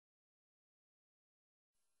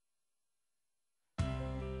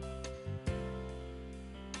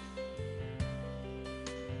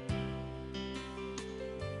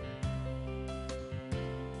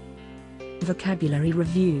Vocabulary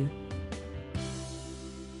review.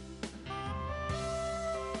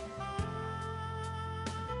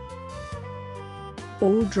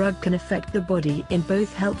 All drug can affect the body in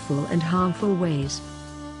both helpful and harmful ways.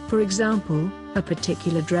 For example, a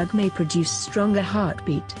particular drug may produce stronger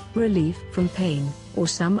heartbeat, relief from pain, or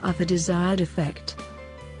some other desired effect.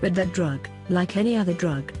 But that drug, like any other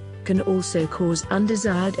drug, can also cause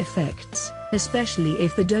undesired effects, especially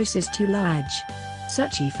if the dose is too large.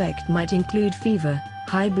 Such effect might include fever,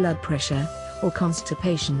 high blood pressure, or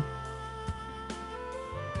constipation.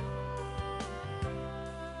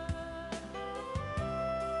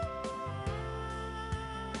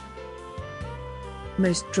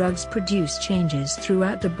 Most drugs produce changes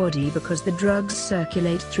throughout the body because the drugs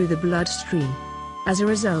circulate through the bloodstream. As a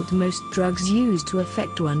result, most drugs used to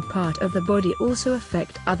affect one part of the body also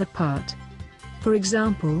affect other part. For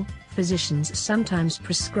example, physicians sometimes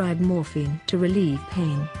prescribe morphine to relieve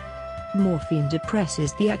pain. Morphine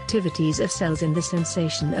depresses the activities of cells and the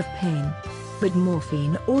sensation of pain. But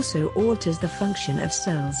morphine also alters the function of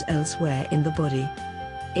cells elsewhere in the body.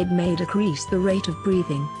 It may decrease the rate of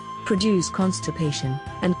breathing, produce constipation,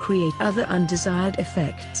 and create other undesired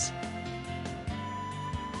effects.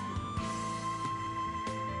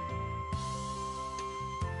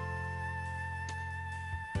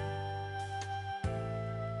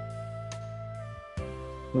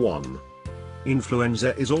 One.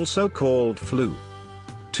 Influenza is also called flu.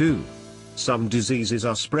 2. Some diseases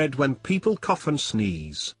are spread when people cough and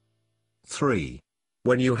sneeze. 3.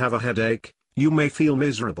 When you have a headache, you may feel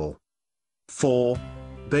miserable. 4.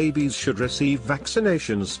 Babies should receive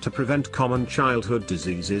vaccinations to prevent common childhood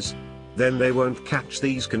diseases, then they won't catch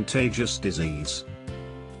these contagious diseases.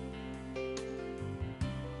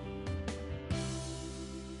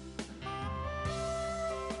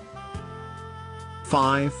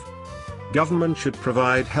 Five. Government should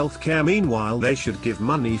provide healthcare, meanwhile they should give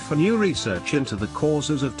money for new research into the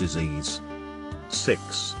causes of disease.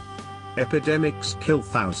 6. Epidemics kill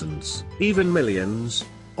thousands, even millions,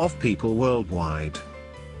 of people worldwide.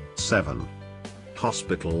 7.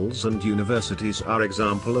 Hospitals and universities are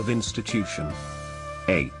example of institution.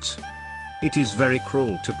 8. It is very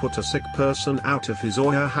cruel to put a sick person out of his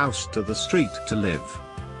or her house to the street to live.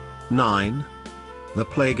 9. The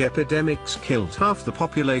plague epidemics killed half the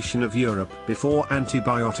population of Europe before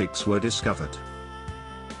antibiotics were discovered.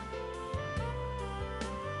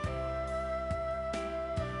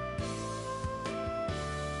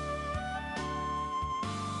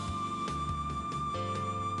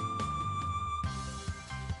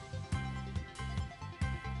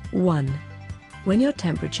 One. When your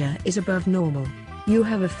temperature is above normal, you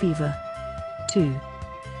have a fever. 2.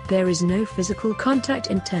 There is no physical contact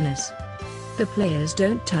in tennis. The players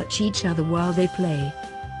don't touch each other while they play.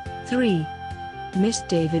 3. Miss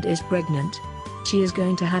David is pregnant. She is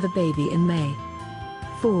going to have a baby in May.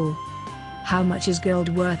 4. How much is gold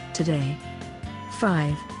worth today?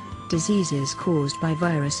 5. Diseases caused by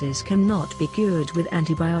viruses cannot be cured with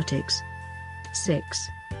antibiotics. 6.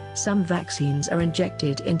 Some vaccines are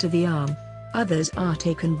injected into the arm, others are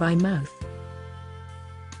taken by mouth.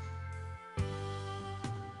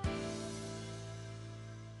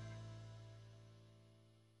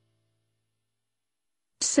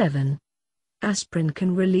 7. Aspirin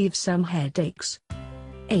can relieve some headaches.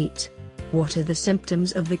 8. What are the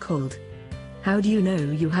symptoms of the cold? How do you know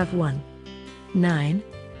you have one? 9.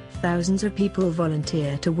 Thousands of people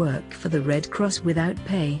volunteer to work for the Red Cross without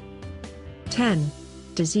pay. 10.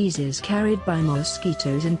 Diseases carried by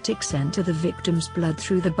mosquitoes and ticks enter the victim's blood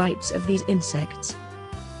through the bites of these insects.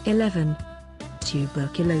 11.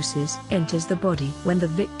 Tuberculosis enters the body when the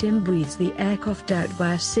victim breathes the air coughed out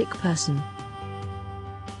by a sick person.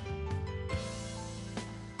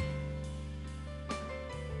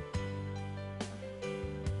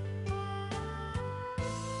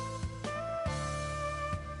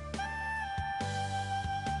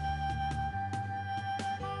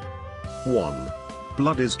 One.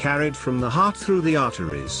 Blood is carried from the heart through the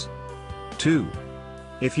arteries. 2.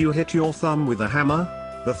 If you hit your thumb with a hammer,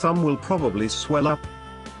 the thumb will probably swell up.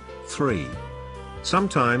 3.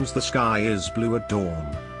 Sometimes the sky is blue at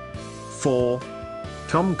dawn. 4.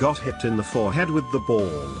 Tom got hit in the forehead with the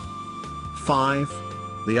ball. 5.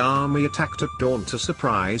 The army attacked at dawn to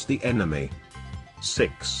surprise the enemy.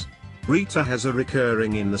 6. Rita has a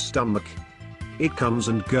recurring in the stomach. It comes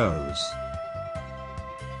and goes.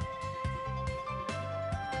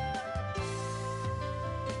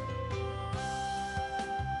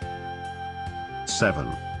 7.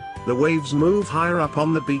 The waves move higher up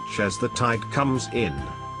on the beach as the tide comes in.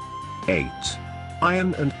 8.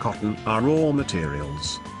 Iron and cotton are raw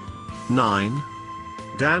materials. 9.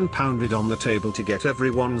 Dan pounded on the table to get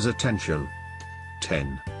everyone's attention.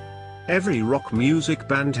 10. Every rock music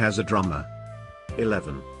band has a drummer.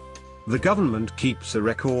 11. The government keeps a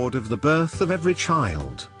record of the birth of every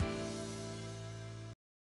child.